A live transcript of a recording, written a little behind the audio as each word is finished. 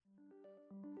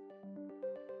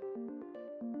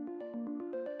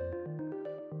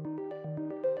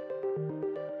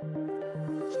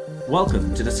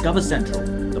Welcome to Discover Central,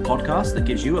 the podcast that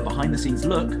gives you a behind-the-scenes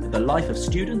look at the life of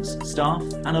students, staff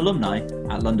and alumni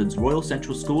at London's Royal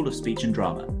Central School of Speech and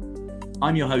Drama.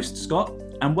 I'm your host, Scott,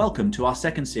 and welcome to our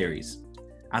second series.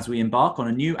 As we embark on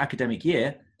a new academic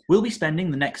year, we'll be spending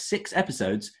the next 6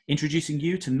 episodes introducing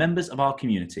you to members of our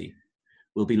community.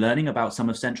 We'll be learning about some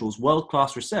of Central's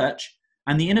world-class research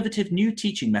and the innovative new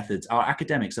teaching methods our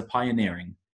academics are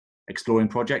pioneering, exploring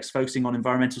projects focusing on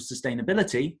environmental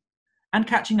sustainability, and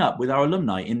catching up with our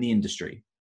alumni in the industry.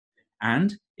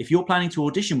 And if you're planning to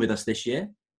audition with us this year,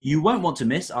 you won't want to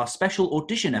miss our special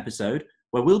audition episode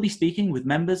where we'll be speaking with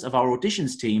members of our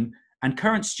auditions team and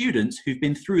current students who've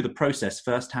been through the process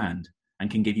firsthand and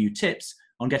can give you tips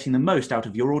on getting the most out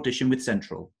of your audition with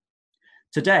Central.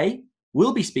 Today,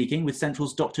 we'll be speaking with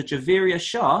Central's Dr. Javeria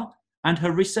Shah and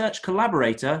her research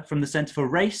collaborator from the Centre for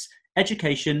Race,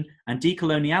 Education and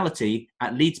Decoloniality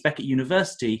at Leeds Beckett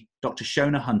University, Dr.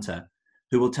 Shona Hunter,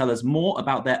 who will tell us more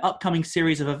about their upcoming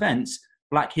series of events,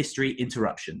 Black History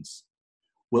Interruptions.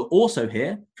 We'll also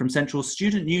hear from Central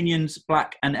Student Union's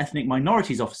Black and Ethnic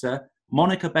Minorities Officer,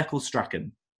 Monica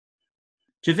Beckel-Strachan.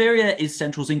 Javeria is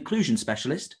Central's Inclusion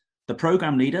Specialist, the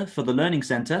Programme Leader for the Learning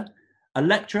Centre, a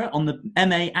lecturer on the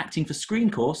MA Acting for Screen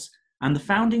course, and the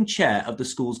founding chair of the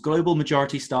school's Global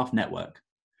Majority Staff Network.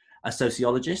 A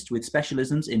sociologist with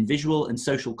specialisms in visual and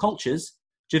social cultures,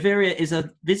 Javeria is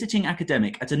a visiting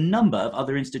academic at a number of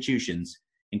other institutions,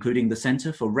 including the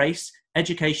Centre for Race,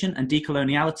 Education and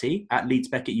Decoloniality at Leeds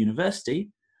Beckett University,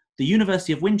 the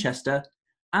University of Winchester,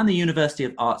 and the University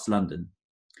of Arts London.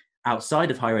 Outside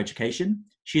of higher education,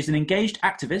 she is an engaged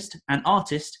activist and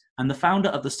artist and the founder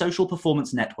of the Social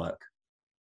Performance Network.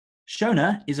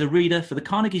 Shona is a reader for the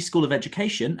Carnegie School of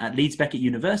Education at Leeds Beckett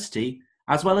University,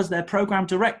 as well as their Programme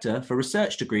Director for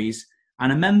Research Degrees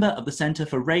and a member of the Centre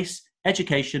for Race,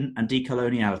 Education and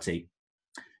Decoloniality.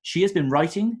 She has been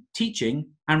writing,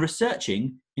 teaching and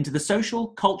researching into the social,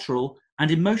 cultural and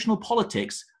emotional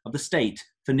politics of the state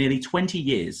for nearly 20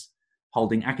 years,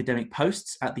 holding academic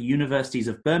posts at the universities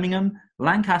of Birmingham,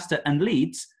 Lancaster and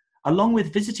Leeds, along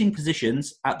with visiting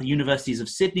positions at the universities of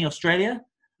Sydney, Australia,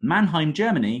 Mannheim,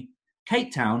 Germany,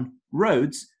 Cape Town,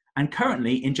 Rhodes and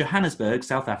currently in Johannesburg,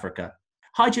 South Africa.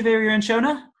 Hi Javeria and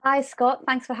Shona. Hi Scott,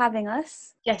 thanks for having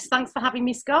us. Yes, thanks for having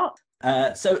me, Scott.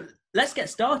 So let's get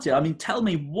started. I mean, tell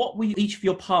me, what were each of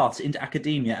your paths into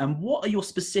academia and what are your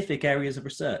specific areas of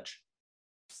research?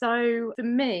 So for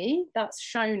me, that's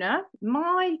Shona.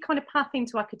 My kind of path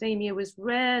into academia was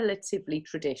relatively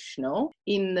traditional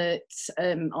in that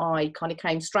I kind of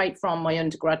came straight from my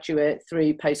undergraduate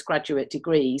through postgraduate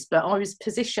degrees, but I was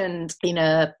positioned in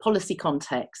a policy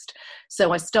context.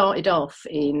 So I started off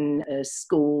in a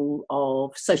school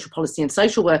of social policy and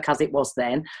social work as it was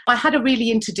then. I had a really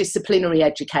interdisciplinary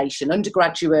education,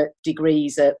 undergraduate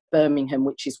degrees at Birmingham,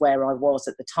 which is where I was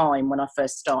at the time when I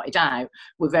first started out,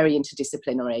 were very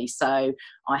interdisciplinary. So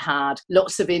I had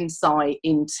lots of insight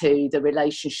into the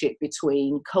relationship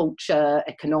between culture,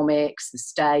 economics, the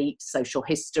state, social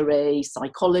history,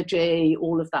 psychology,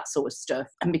 all of that sort of stuff,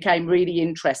 and became really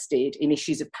interested in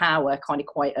issues of power kind of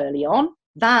quite early on.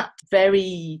 That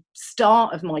very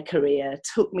start of my career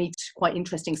took me to quite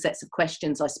interesting sets of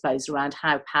questions, I suppose, around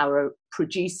how power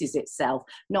produces itself,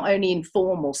 not only in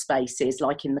formal spaces,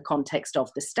 like in the context of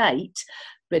the state,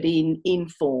 but in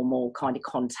informal kind of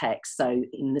context. So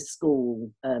in the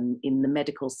school, in the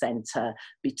medical centre,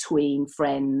 between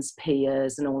friends,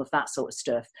 peers, and all of that sort of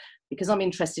stuff. Because I'm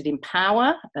interested in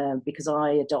power, because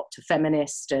I adopt a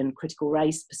feminist and critical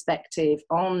race perspective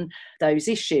on those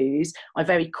issues, I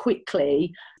very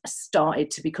quickly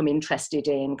started to become interested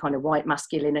in kind of white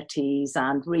masculinities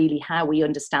and really how we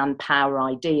understand power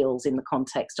ideals in the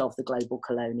context of the global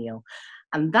colonial.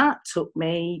 And that took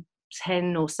me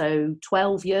 10 or so,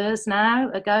 12 years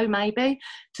now ago maybe,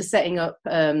 to setting up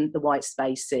the White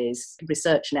Spaces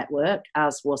Research Network,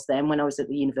 as was then when I was at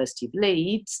the University of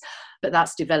Leeds, but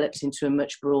that's developed into a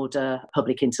much broader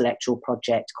public intellectual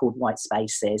project called White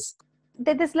Spaces.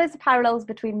 There's loads of parallels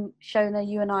between Shona,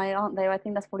 you and I, aren't there? I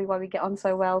think that's probably why we get on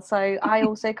so well. So I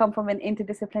also come from an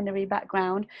interdisciplinary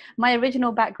background. My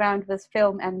original background was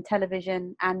film and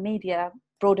television and media,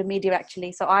 broader media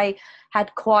actually. So I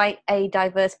had quite a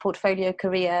diverse portfolio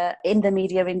career in the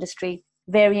media industry,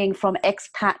 varying from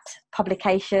expat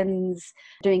publications,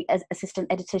 doing assistant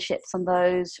editorships on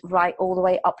those, right all the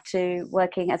way up to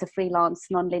working as a freelance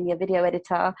non-linear video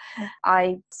editor.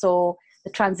 I saw the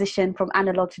transition from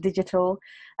analog to digital,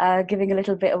 giving a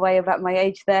little bit away about my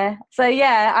age there. So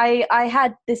yeah, I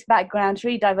had this background,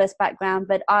 really diverse background,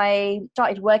 but I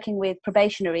started working with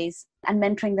probationaries and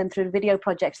mentoring them through video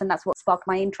projects, and that's what sparked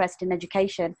my interest in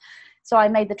education. So I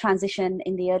made the transition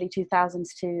in the early 2000s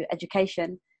to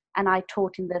education, and I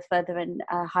taught in the further and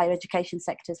higher education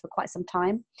sectors for quite some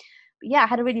time. Yeah, I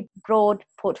had a really broad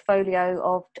portfolio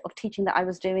of teaching that I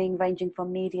was doing, ranging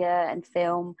from media and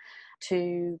film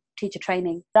to teacher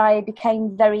training. I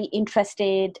became very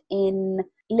interested in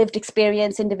lived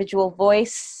experience, individual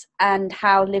voice, and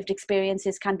how lived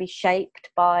experiences can be shaped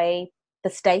by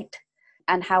the state,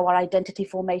 and how our identity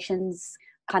formations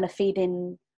kind of feed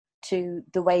in to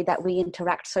the way that we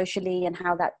interact socially, and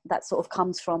how that sort of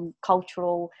comes from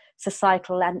cultural,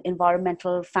 societal and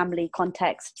environmental family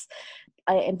contexts.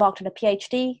 I embarked on a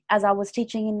PhD as I was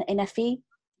teaching in FE,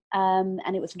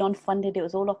 and it was non-funded. It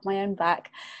was all off my own back,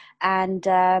 and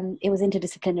it was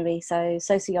interdisciplinary, so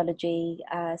sociology,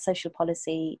 social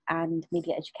policy and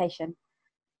media education.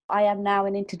 I am now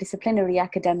an interdisciplinary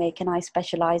academic, and I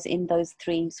specialise in those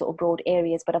three sort of broad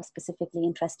areas, but I'm specifically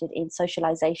interested in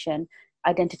socialisation,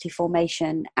 identity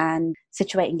formation and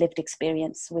situating lived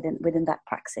experience within that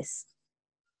praxis.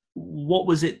 What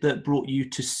was it that brought you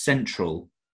to Central?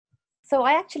 So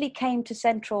I actually came to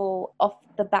Central off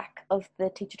the back of the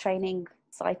teacher training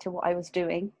side to what I was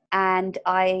doing. And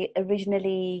I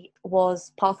originally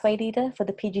was pathway leader for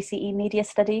the PGCE Media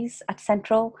Studies at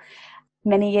Central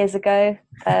many years ago,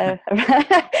 around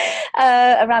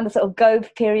the sort of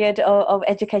GOVE period of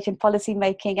education policy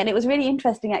making. And it was really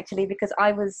interesting, actually, because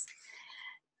I was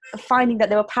finding that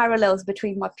there were parallels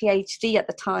between my PhD at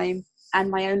the time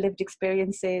and my own lived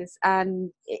experiences.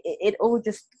 And it all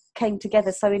just came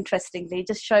together so interestingly. It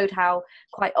just showed how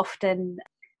quite often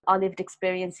our lived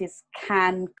experiences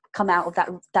can come out of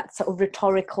that sort of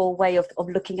rhetorical way of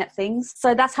looking at things.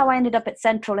 So that's how I ended up at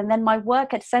Central. And then my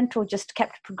work at Central just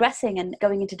kept progressing and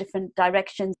going into different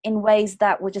directions in ways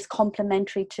that were just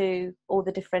complementary to all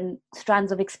the different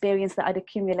strands of experience that I'd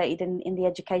accumulated in the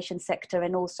education sector,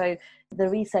 and also the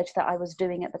research that I was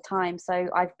doing at the time. So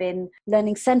I've been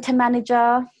learning centre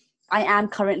manager. I am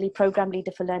currently program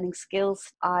leader for learning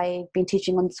skills. I've been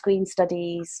teaching on screen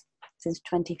studies since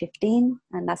 2015,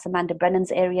 and that's Amanda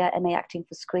Brennan's area, MA Acting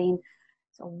for Screen.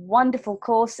 It's a wonderful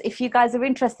course. If you guys are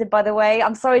interested, by the way,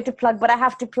 I'm sorry to plug, but I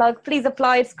have to plug. Please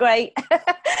apply, it's great.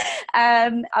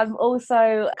 I'm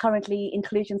also currently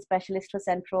inclusion specialist for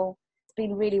Central. It's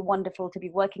been really wonderful to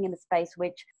be working in a space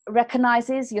which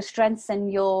recognises your strengths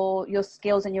and your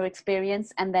skills and your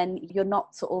experience, and then you're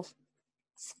not sort of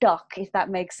stuck, if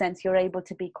that makes sense. You're able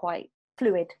to be quite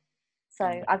fluid.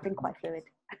 So I've been quite fluid.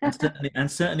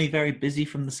 and certainly very busy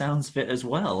from the sounds of it as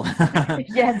well.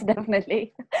 Yes,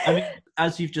 definitely. I mean,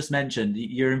 as you've just mentioned,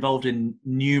 you're involved in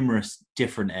numerous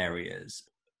different areas,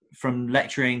 from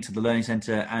lecturing to the Learning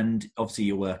Centre, and obviously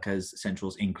your work as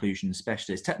Central's inclusion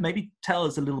specialist. Maybe tell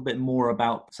us a little bit more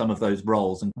about some of those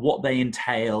roles and what they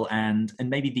entail, and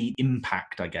maybe the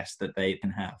impact, I guess, that they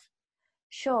can have.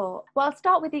 Sure. Well, I'll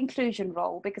start with the inclusion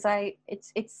role, because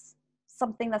it's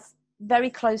something that's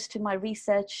very close to my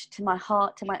research, to my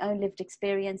heart, to my own lived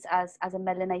experience as a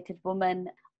melanated woman.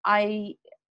 I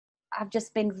have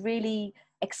just been really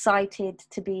excited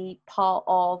to be part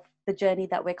of the journey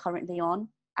that we're currently on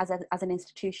as an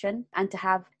institution, and to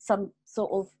have some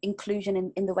sort of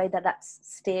inclusion in the way that's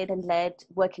steered and led,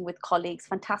 working with colleagues,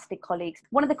 fantastic colleagues.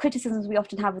 One of the criticisms we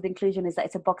often have with inclusion is that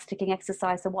it's a box ticking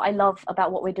exercise. So what I love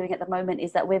about what we're doing at the moment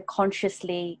is that we're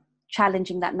consciously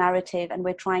challenging that narrative, and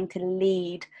we're trying to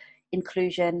lead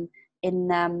inclusion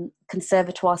in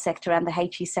conservatoire sector and the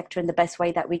HE sector in the best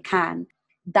way that we can.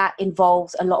 That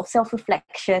involves a lot of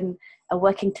self-reflection,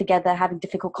 working together, having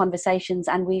difficult conversations,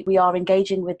 and we are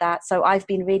engaging with that. So I've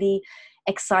been really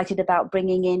excited about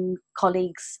bringing in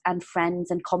colleagues and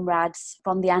friends and comrades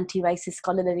from the anti-racist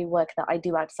scholarly work that I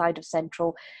do outside of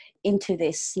Central into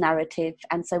this narrative.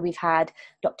 And so we've had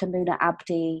Dr. Muna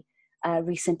Abdi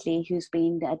recently, who's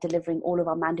been delivering all of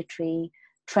our mandatory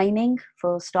training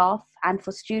for staff and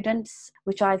for students,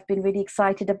 which I've been really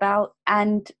excited about.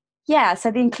 And yeah,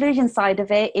 so the inclusion side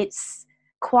of it, it's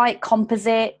quite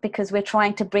composite, because we're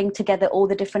trying to bring together all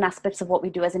the different aspects of what we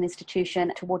do as an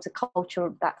institution towards a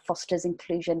culture that fosters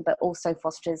inclusion, but also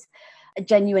fosters a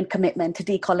genuine commitment to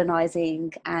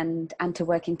decolonizing and to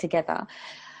working together.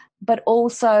 But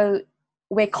also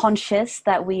we're conscious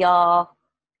that we are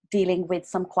dealing with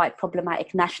some quite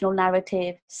problematic national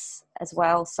narratives as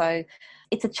well. So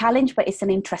it's a challenge, but it's an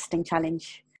interesting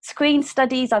challenge. Screen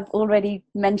studies, I've already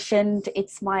mentioned.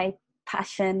 It's my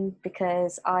passion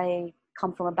because I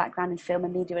come from a background in film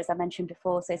and media, as I mentioned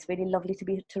before. So it's really lovely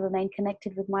to remain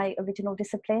connected with my original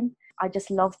discipline. I just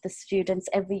love the students.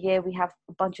 Every year we have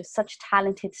a bunch of such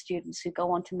talented students who go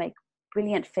on to make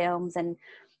brilliant films, and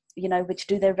which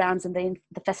do their rounds in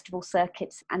the festival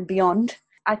circuits and beyond.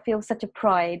 I feel such a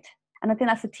pride And I think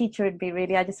that's a teacher in me,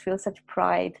 really. I just feel such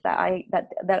pride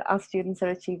that our students are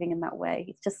achieving in that way.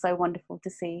 It's just so wonderful to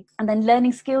see. And then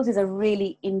learning skills is a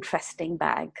really interesting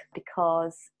bag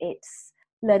because it's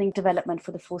learning development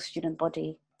for the full student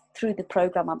body. Through the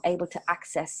program, I'm able to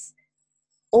access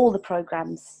all the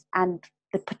programs, and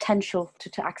the potential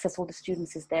to access all the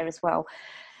students is there as well.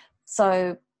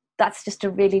 So that's just a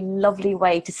really lovely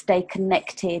way to stay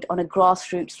connected on a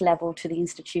grassroots level to the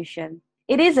institution.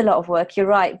 It is a lot of work, you're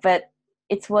right, but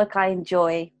it's work I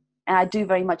enjoy. And I do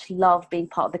very much love being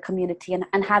part of the community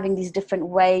and having these different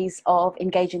ways of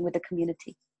engaging with the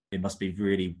community. It must be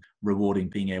really rewarding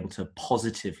being able to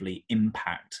positively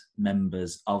impact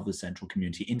members of the central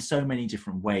community in so many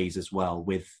different ways as well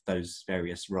with those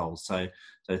various roles. So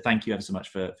thank you ever so much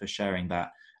for sharing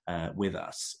that with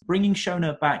us. Bringing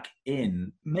Shona back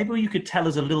in, maybe you could tell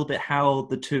us a little bit how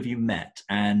the two of you met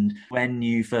and when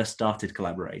you first started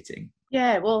collaborating.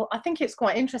 Yeah, well, I think it's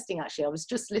quite interesting, actually. I was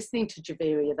just listening to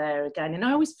Javeria there again, and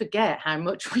I always forget how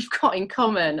much we've got in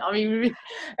common. I mean,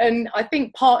 and I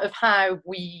think part of how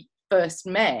we first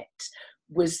met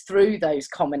was through those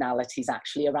commonalities,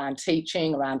 actually, around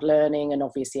teaching, around learning, and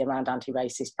obviously around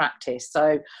anti-racist practice.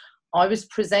 So I was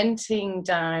presenting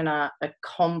down at a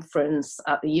conference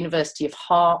at the University of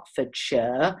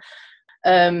Hertfordshire,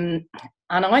 and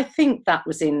I think that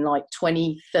was in like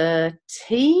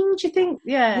 2013, do you think?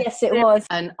 Yeah. Yes, it was.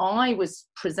 And I was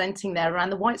presenting there around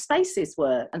the white spaces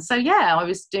work. And so, yeah, I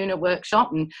was doing a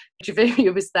workshop and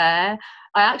Javeria was there.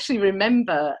 I actually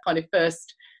remember kind of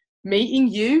first meeting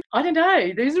you. I don't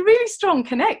know, there was a really strong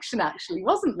connection, actually,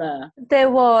 wasn't there? There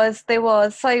was.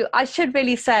 So I should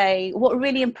really say, what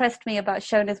really impressed me about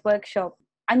Shona's workshop,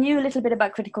 I knew a little bit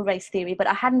about critical race theory, but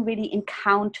I hadn't really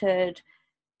encountered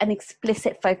an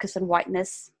explicit focus on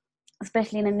whiteness,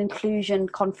 especially in an inclusion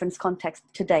conference context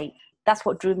to date. That's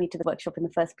what drew me to the workshop in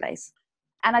the first place.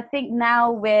 And I think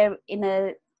now we're in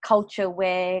a culture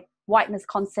where whiteness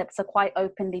concepts are quite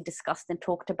openly discussed and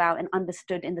talked about and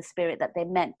understood in the spirit that they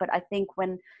meant. But I think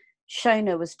when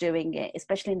Shona was doing it,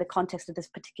 especially in the context of this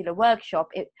particular workshop,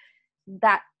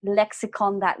 that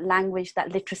lexicon, that language,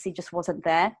 that literacy just wasn't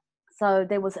there. So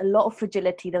there was a lot of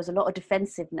fragility, there was a lot of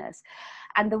defensiveness.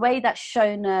 And the way that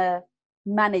Shona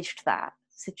managed that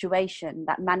situation,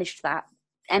 that managed that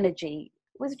energy,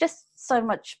 was just so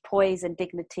much poise and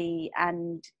dignity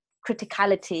and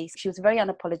criticality. She was very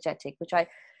unapologetic, which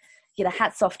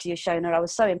hats off to you, Shona. I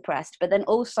was so impressed. But then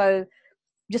also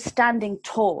just standing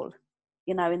tall,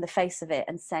 in the face of it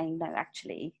and saying, no,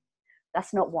 actually,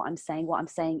 that's not what I'm saying. What I'm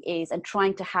saying is, and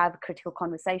trying to have a critical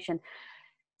conversation.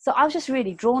 So I was just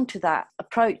really drawn to that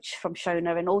approach from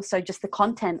Shona, and also just the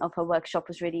content of her workshop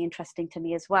was really interesting to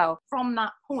me as well. From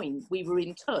that point, we were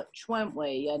in touch, weren't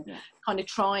we? And kind of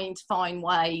trying to find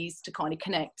ways to kind of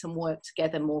connect and work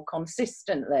together more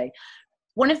consistently.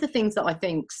 One of the things that I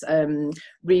think's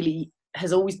really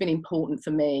has always been important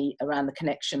for me around the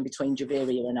connection between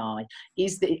Javeria and I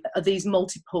is these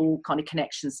multiple kind of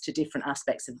connections to different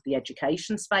aspects of the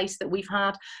education space that we've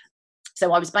had.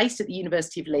 So I was based at the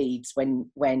University of Leeds when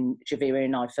Javeria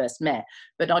and I first met,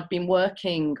 but I'd been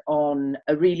working on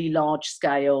a really large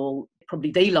scale,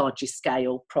 probably the largest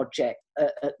scale project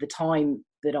at the time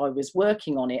that I was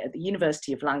working on it at the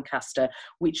University of Lancaster,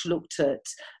 which looked at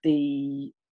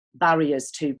the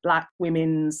barriers to Black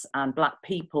women's and Black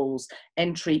people's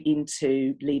entry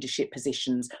into leadership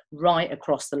positions right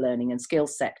across the learning and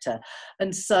skills sector.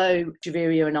 And so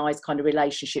Javeria and I's kind of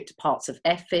relationship to parts of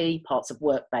FE, parts of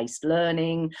work-based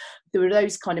learning, there were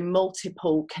those kind of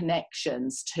multiple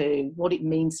connections to what it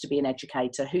means to be an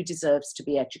educator, who deserves to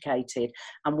be educated,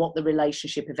 and what the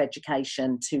relationship of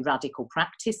education to radical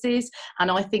practice is.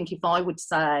 And I think if I would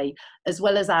say, as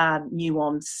well as our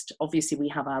nuanced, obviously we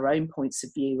have our own points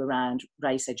of view around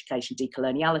race, education,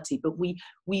 decoloniality, but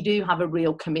we do have a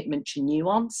real commitment to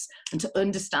nuance and to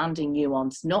understanding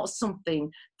nuance, not something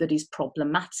that is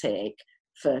problematic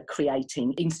for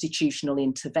creating institutional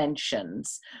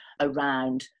interventions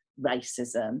around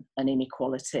racism and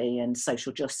inequality and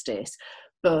social justice,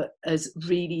 but as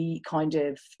really kind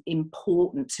of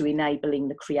important to enabling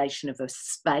the creation of a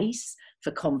space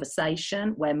for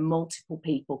conversation where multiple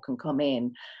people can come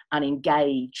in and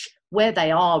engage where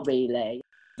they are really.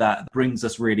 That brings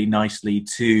us really nicely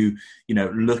to,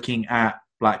 looking at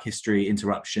Black History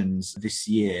Interruptions this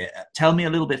year. Tell me a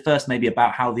little bit first maybe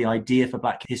about how the idea for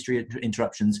Black History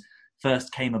Interruptions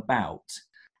first came about.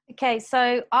 Okay,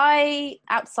 so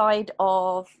outside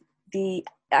of the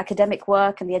academic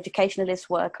work and the educationalist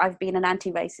work, I've been an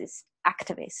anti-racist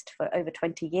activist for over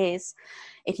 20 years.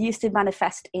 It used to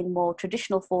manifest in more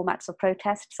traditional formats of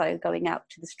protest, so going out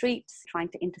to the streets, trying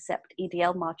to intercept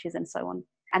EDL marches and so on.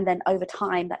 And then over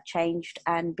time that changed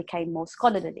and became more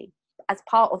scholarly. As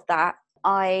part of that,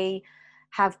 I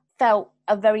have felt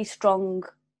a very strong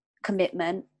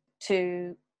commitment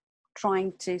to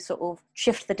trying to sort of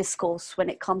shift the discourse when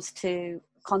it comes to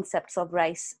concepts of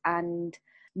race and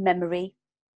memory,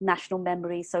 national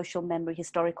memory, social memory,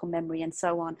 historical memory, and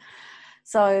so on.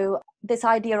 So this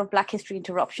idea of Black History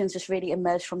Interruptions just really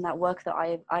emerged from that work that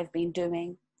I've been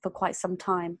doing for quite some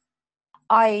time.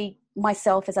 I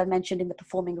myself, as I mentioned in the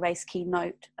Performing Race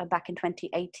keynote back in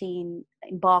 2018,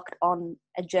 embarked on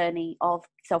a journey of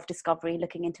self-discovery,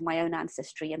 looking into my own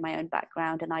ancestry and my own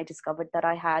background. And I discovered that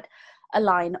I had a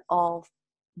line of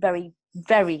very,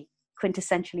 very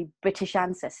quintessentially British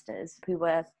ancestors who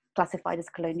were classified as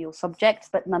colonial subjects,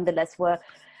 but nonetheless were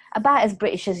about as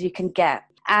British as you can get.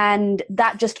 And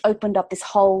that just opened up this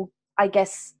whole, I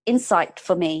guess, insight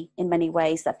for me in many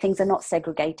ways, that things are not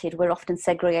segregated. We're often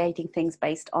segregating things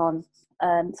based on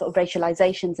sort of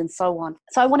racializations and so on.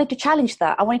 So I wanted to challenge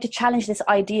that. I wanted to challenge this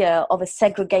idea of a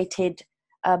segregated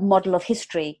model of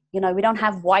history. You know, we don't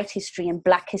have white history and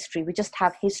black history. We just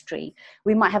have history.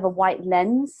 We might have a white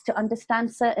lens to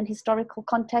understand certain historical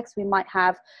contexts. We might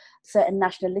have certain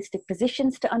nationalistic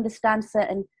positions to understand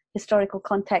certain historical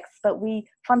contexts, but we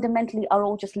fundamentally are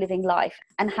all just living life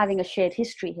and having a shared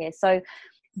history here. So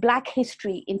Black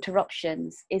History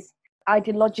Interruptions is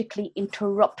ideologically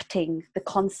interrupting the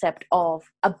concept of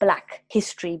a Black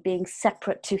history being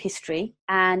separate to history,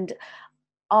 and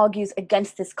argues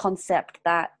against this concept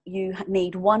that you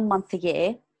need 1 month a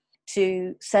year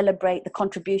to celebrate the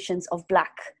contributions of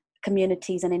Black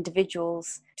communities and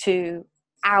individuals to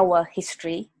our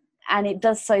history. And it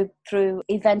does so through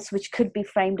events which could be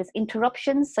framed as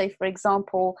interruptions. So, for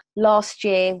example, last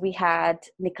year we had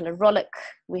Nicola Rollock,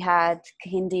 we had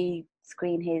Kahindi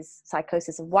screen his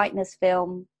Psychosis of Whiteness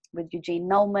film with Eugene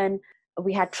Nolman.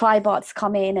 We had tribe arts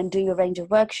come in and do a range of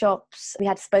workshops. We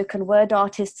had spoken word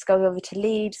artists go over to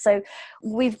Leeds. So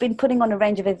we've been putting on a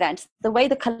range of events. The way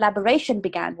the collaboration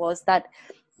began was that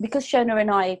because Shona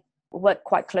and I work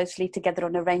quite closely together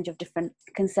on a range of different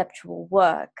conceptual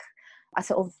work, I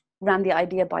sort of ran the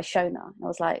idea by Shona. I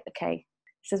was like, okay,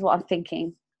 this is what I'm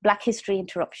thinking. Black History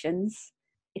Interruptions.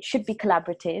 It should be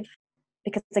collaborative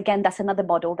because, again, that's another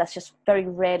model that's just very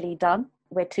rarely done,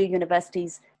 where two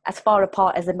universities as far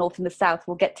apart as the North and the South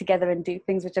will get together and do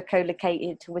things which are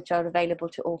co-located, which are available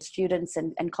to all students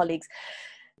and colleagues.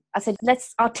 I said,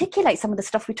 let's articulate some of the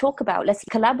stuff we talk about. Let's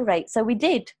collaborate. So we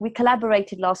did. We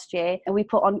collaborated last year and we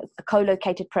put on a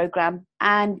co-located program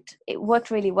and it worked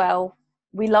really well.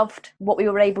 We loved what we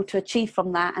were able to achieve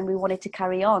from that and we wanted to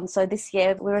carry on. So this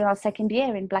year we're in our second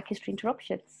year in Black History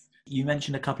Interruptions. You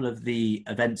mentioned a couple of the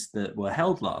events that were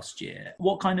held last year.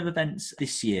 What kind of events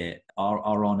this year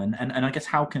are on and I guess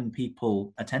how can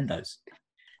people attend those?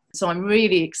 So I'm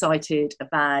really excited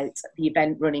about the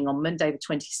event running on Monday the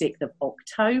 26th of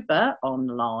October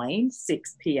online,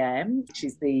 6 p.m, which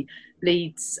is the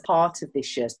Leeds part of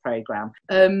this year's programme.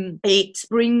 It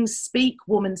brings Speak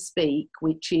Woman Speak,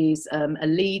 which is a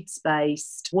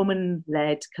Leeds-based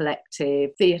woman-led collective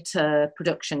theatre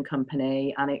production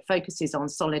company, and it focuses on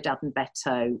Soledad and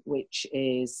Beto, which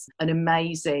is an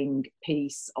amazing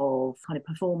piece of kind of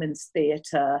performance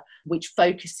theatre, which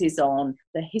focuses on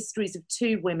the histories of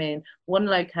two women, one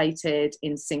located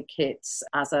in St Kitts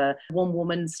as a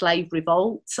one-woman slave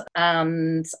revolt,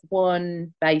 and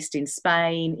one based in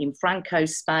Spain, in Franco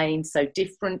Spain, so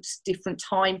different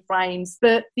time frames.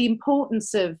 But the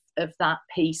importance of that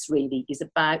piece really is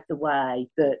about the way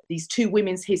that these two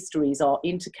women's histories are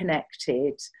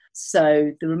interconnected.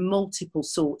 So there are multiple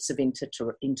sorts of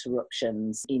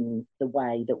interruptions in the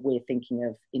way that we're thinking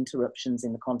of interruptions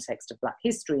in the context of Black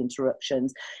History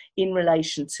Interruptions in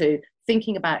relation to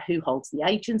thinking about who holds the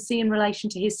agency in relation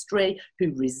to history,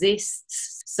 who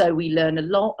resists. So we learn a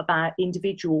lot about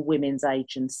individual women's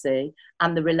agency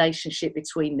and the relationship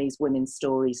between these women's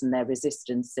stories and their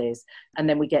resistances. And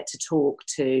then we get to talk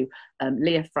to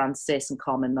Leah Francis and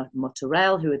Carmen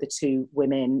Motorel, who are the two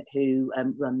women who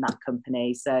run that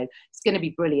company. So it's going to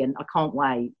be brilliant. I can't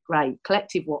wait. Great.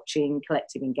 Collective watching,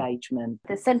 collective engagement.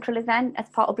 The central event as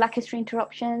part of Black History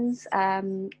Interruptions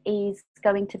is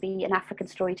going to be an African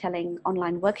storytelling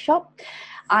online workshop.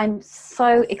 I'm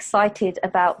so excited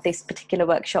about this particular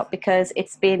workshop because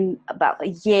it's been about a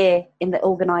year in the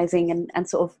organising and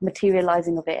sort of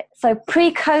materialising of it. So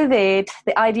pre-COVID,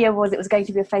 the idea was it was going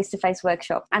to be a face-to-face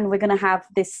workshop, and we're going to have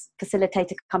this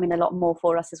facilitator come in a lot more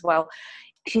for us as well.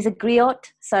 She's a griot.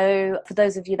 So for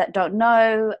those of you that don't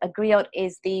know, a griot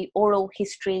is the oral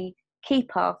history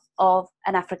keeper of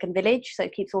an African village. So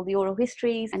it keeps all the oral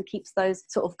histories and keeps those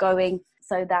sort of going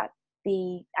so that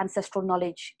the ancestral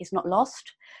knowledge is not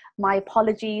lost. My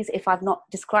apologies if I've not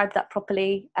described that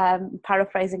properly,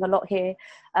 paraphrasing a lot here,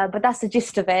 but that's the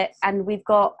gist of it. And we've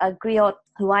got a griot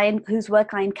whose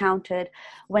work I encountered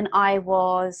when I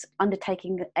was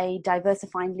undertaking a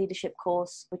diversifying leadership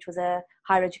course, which was a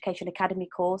higher education academy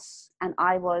course. And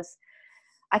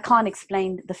I can't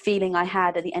explain the feeling I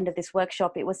had at the end of this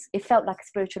workshop. It felt like a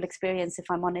spiritual experience, if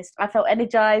I'm honest. I felt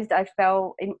energized. I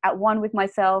felt at one with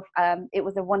myself. It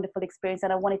was a wonderful experience,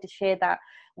 and I wanted to share that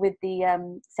with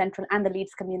the Central and the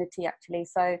Leeds community, actually.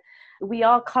 So we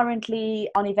are currently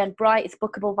on Eventbrite. It's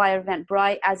bookable via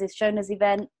Eventbrite, as is Shona's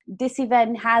event. This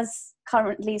event has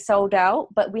currently sold out,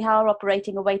 but we are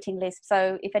operating a waiting list.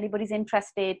 So if anybody's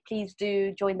interested, please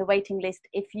do join the waiting list.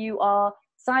 If you are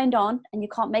signed on and you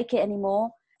can't make it anymore,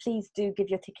 please do give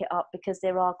your ticket up, because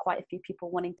there are quite a few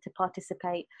people wanting to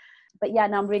participate. But yeah,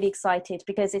 no, I'm really excited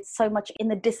because it's so much in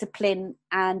the discipline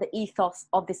and the ethos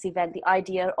of this event, the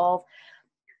idea of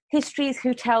histories,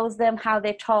 who tells them, how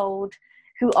they're told,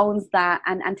 who owns that,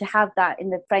 and to have that in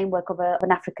the framework of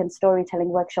an African storytelling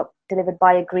workshop delivered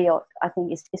by a griot, I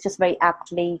think it's just very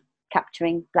aptly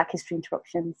capturing Black history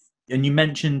interruptions. And you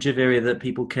mentioned, Javeria, that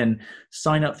people can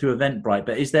sign up through Eventbrite,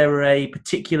 but is there a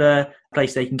particular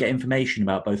place they can get information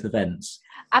about both events?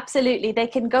 Absolutely. They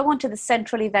can go onto the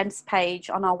Central Events page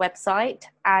on our website,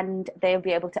 and they'll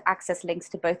be able to access links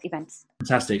to both events.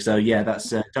 Fantastic. So yeah,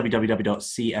 that's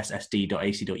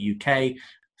www.cssd.ac.uk.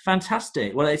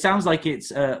 Fantastic. Well, it sounds like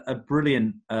it's a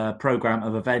brilliant program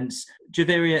of events.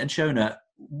 Javeria and Shona,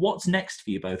 what's next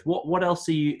for you both? What else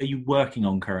are you working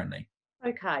on currently?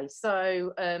 Okay,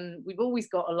 so we've always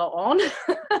got a lot on,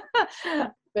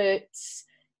 but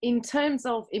in terms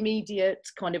of immediate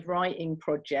kind of writing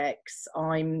projects,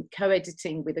 I'm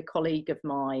co-editing with a colleague of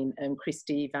mine,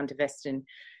 Christy van der Vesten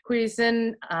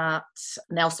Huizen, at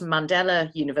Nelson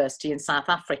Mandela University in South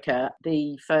Africa,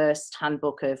 the first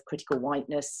handbook of critical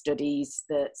whiteness studies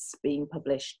that's been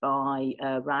published by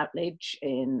Routledge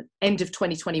in end of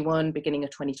 2021, beginning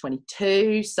of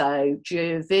 2022. So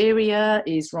Javeria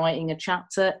is writing a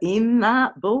chapter in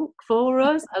that book for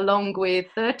us, along with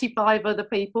 35 other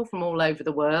people from all over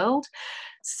the world.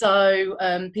 So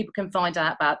people can find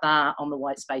out about that on the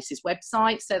White Spaces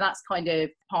website. So that's kind of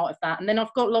part of that. And then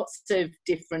I've got lots of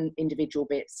different individual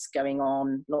bits going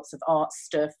on, lots of art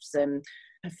stuff, some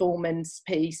performance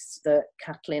piece that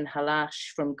Kathleen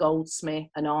Halash from Goldsmith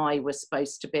and I were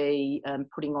supposed to be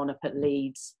putting on up at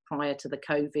Leeds prior to the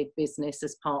COVID business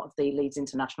as part of the Leeds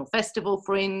International Festival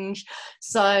Fringe.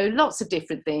 So lots of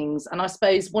different things. And I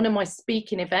suppose one of my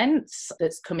speaking events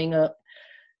that's coming up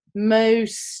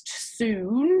most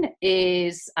soon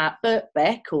is at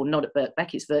Birkbeck, or not at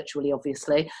Birkbeck, it's virtually,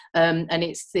 obviously, and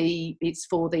it's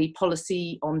for the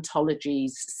Policy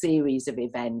Ontologies series of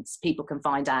events. People can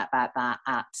find out about that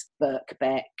at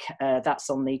Birkbeck. That's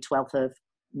on the 12th of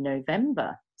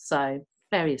November. So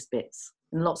various bits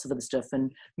and lots of other stuff,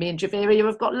 and me and Javeria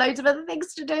have got loads of other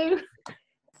things to do.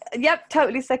 Yep,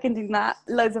 totally seconding that.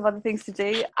 Loads of other things to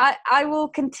do. I will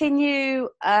continue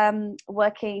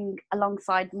working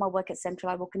alongside my work at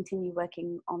Central. I will continue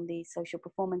working on the Social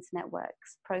Performance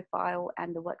Network's profile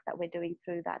and the work that we're doing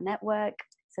through that network.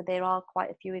 So there are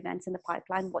quite a few events in the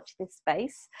pipeline. Watch this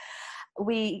space.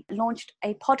 We launched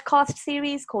a podcast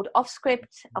series called Off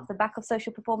Script off the back of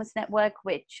Social Performance Network,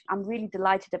 which I'm really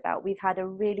delighted about. We've had a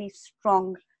really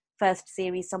strong first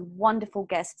series, some wonderful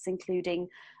guests, including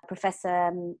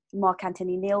Professor Mark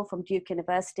Anthony Neal from Duke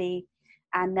University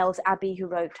and Nels Abbey, who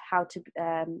wrote How to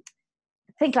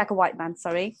Think Like a White Man, so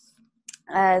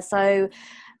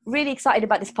really excited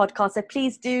about this podcast. So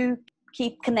please do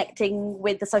keep connecting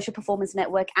with the Social Performance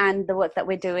Network and the work that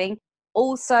we're doing.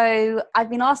 Also, I've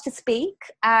been asked to speak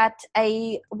at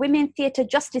a Women Theatre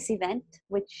Justice event,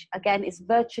 which again is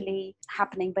virtually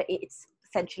happening, but it's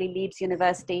essentially Leeds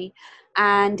University,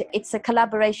 and it's a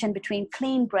collaboration between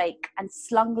Clean Break and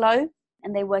Slunglow,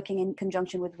 and they're working in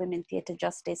conjunction with Women Theatre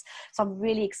Justice. So I'm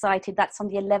really excited. That's on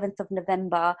the 11th of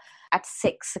November at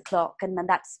 6 o'clock, and then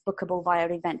that's bookable via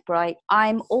Eventbrite.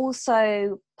 I'm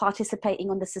also participating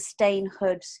on the Sustain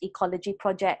Hoods Ecology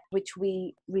Project, which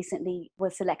we recently were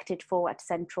selected for at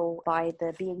Central by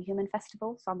the Being Human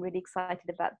Festival. So I'm really excited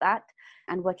about that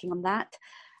and working on that.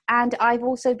 And I've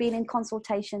also been in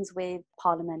consultations with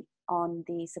Parliament on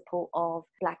the support of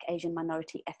Black, Asian,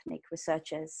 minority, ethnic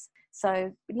researchers.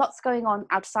 So lots going on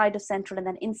outside of Central, and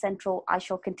then in Central, I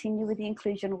shall continue with the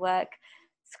inclusion work,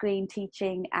 screen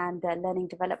teaching and learning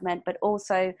development, but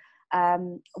also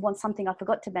something I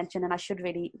forgot to mention, and I should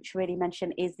really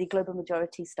mention, is the Global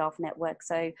Majority Staff Network.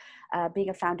 So being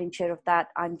a founding chair of that,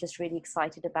 I'm just really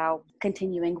excited about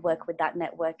continuing work with that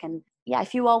network. And yeah,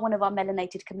 if you are one of our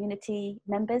melanated community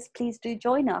members, please do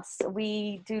join us.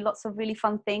 We do lots of really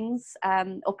fun things,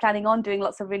 or planning on doing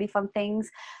lots of really fun things,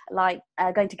 like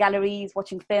going to galleries,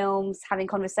 watching films, having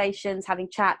conversations, having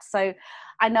chats. So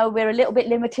I know we're a little bit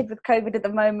limited with COVID at the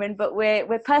moment, but we're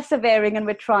persevering and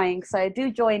we're trying. So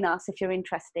do join us if you're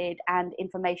interested, and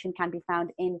information can be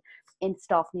found in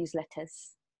staff newsletters.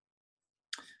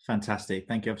 Fantastic.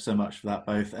 Thank you ever so much for that,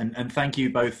 both. And thank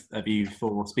you, both of you,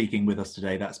 for speaking with us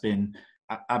today. That's been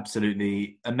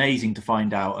absolutely amazing to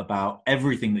find out about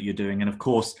everything that you're doing. And of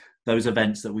course, those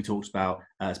events that we talked about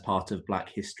as part of Black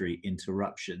History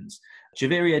Interruptions.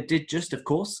 Javeria did just, of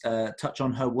course, touch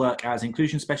on her work as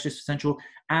Inclusion Specialist for Central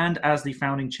and as the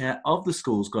founding chair of the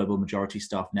school's Global Majority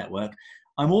Staff Network.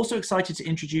 I'm also excited to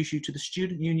introduce you to the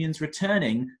Student Union's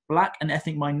returning Black and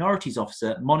Ethnic Minorities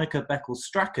Officer, Monica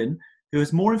Beckles-Strachan, who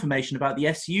has more information about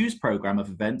the SU's programme of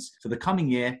events for the coming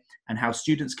year and how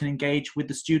students can engage with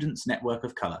the Students' Network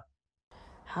of Colour.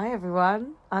 Hi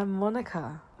everyone, I'm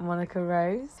Monica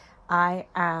Rose. I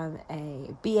am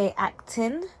a BA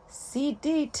Acting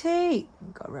CDT.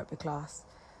 Gotta rep your class.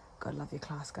 Gotta love your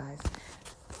class, guys.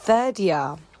 Third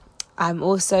year. I'm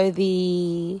also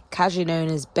the casually known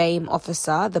as BAME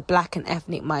officer, the Black and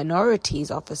Ethnic Minorities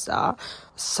officer.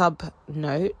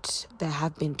 Sub-note, there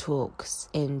have been talks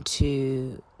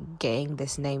into getting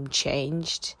this name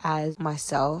changed, as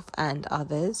myself and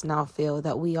others now feel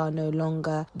that we are no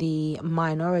longer the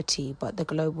minority but the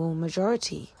global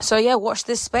majority. So yeah, watch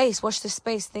this space.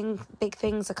 Big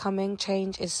things are coming.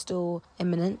 Change is still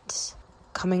imminent.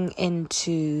 Coming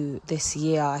into this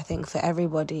year, I think for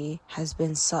everybody has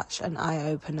been such an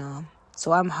eye-opener.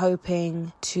 So I'm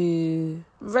hoping to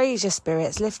raise your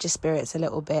spirits, lift your spirits a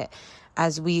little bit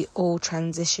as we all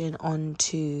transition on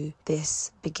to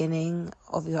this beginning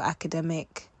of your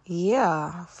academic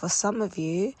year. For some of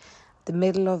you, the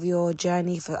middle of your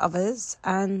journey for others,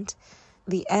 and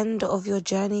the end of your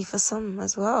journey for some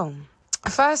as well.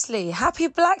 Firstly, happy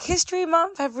Black History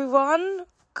Month, everyone.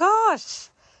 Gosh.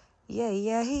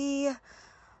 Yeah.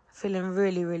 Feeling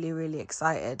really, really, really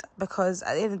excited because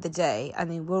at the end of the day, I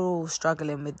mean, we're all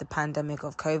struggling with the pandemic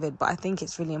of COVID, but I think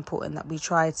it's really important that we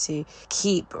try to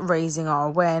keep raising our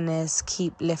awareness,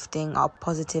 keep lifting our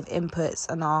positive inputs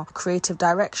and our creative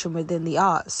direction within the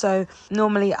arts. So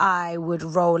normally I would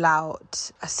roll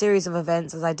out a series of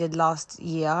events as I did last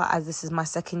year, as this is my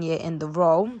second year in the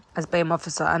role as BAME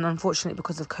officer, and unfortunately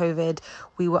because of COVID,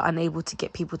 we were unable to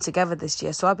get people together this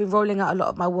year. So I've been rolling out a lot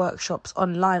of my workshops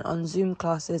online on Zoom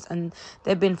classes, and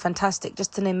they've been fantastic.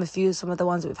 Just to name a few, some of the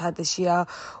ones that we've had this year,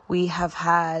 we have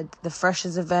had the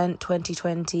Freshers event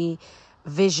 2020,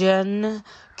 Vision,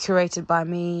 curated by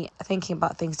me, thinking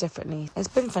about things differently. It's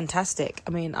been fantastic.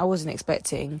 I mean, I wasn't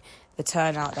expecting the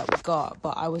turnout that we got,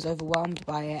 but I was overwhelmed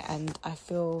by it, and I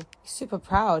feel super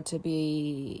proud to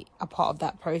be a part of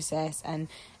that process and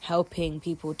helping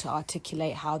people to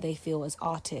articulate how they feel as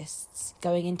artists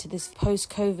going into this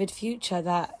post-COVID future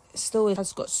that still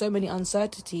has got so many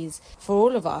uncertainties for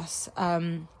all of us.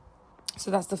 So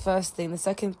that's the first thing. The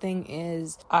second thing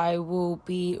is I will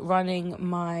be running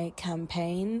my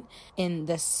campaign in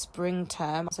the spring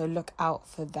term, so look out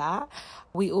for that.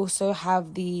 We also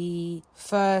have the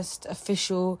first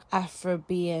official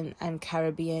Afrobean and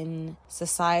Caribbean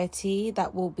Society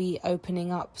that will be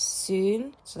opening up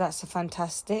soon. So that's a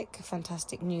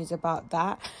fantastic news about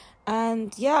that.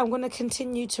 And yeah, I'm going to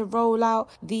continue to roll out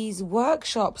these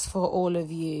workshops for all of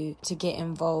you to get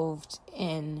involved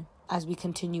in as we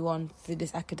continue on through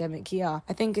this academic year.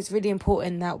 I think it's really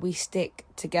important that we stick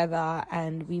together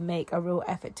and we make a real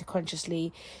effort to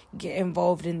consciously get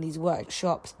involved in these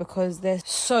workshops because they're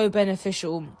so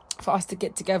beneficial for us to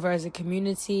get together as a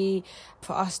community,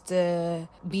 for us to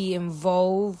be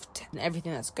involved in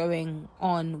everything that's going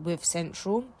on with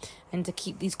Central, and to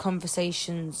keep these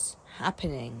conversations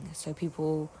happening so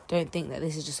people don't think that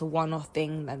this is just a one-off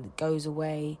thing that goes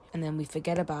away and then we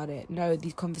forget about it. No,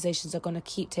 these conversations are going to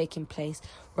keep taking place.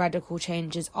 Radical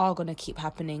changes are going to keep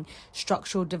happening.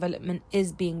 Structural development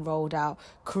is being rolled out.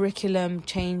 Curriculum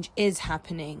change is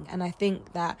happening. And I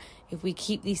think that if we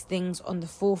keep these things on the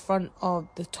forefront of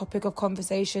the topic of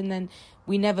conversation, then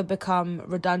we never become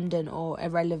redundant or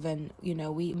irrelevant. You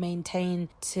know, we maintain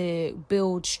to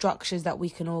build structures that we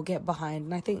can all get behind.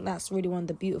 And I think that's really one of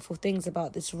the beautiful things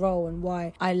about this role and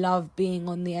why I love being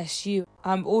on the SU.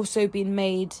 I'm also been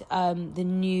made the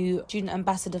new Student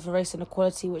Ambassador for Race and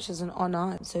Equality, which is an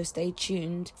honour. So stay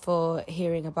tuned for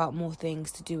hearing about more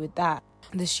things to do with that.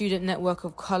 The Student Network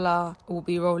of Colour will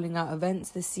be rolling out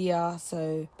events this year,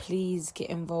 so please get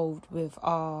involved with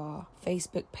our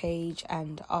Facebook page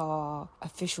and our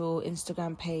official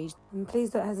Instagram page. And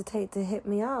please don't hesitate to hit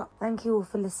me up. Thank you all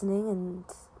for listening and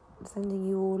sending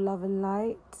you all love and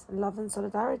light, love and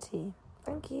solidarity.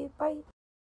 Thank you. Bye.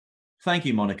 Thank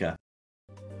you, Monica.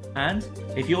 And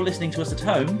if you're listening to us at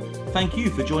home, thank you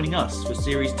for joining us for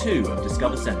Series 2 of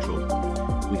Discover Central.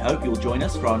 We hope you'll join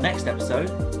us for our next episode,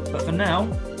 but for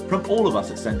now, from all of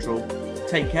us at Central,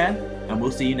 take care and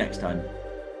we'll see you next time.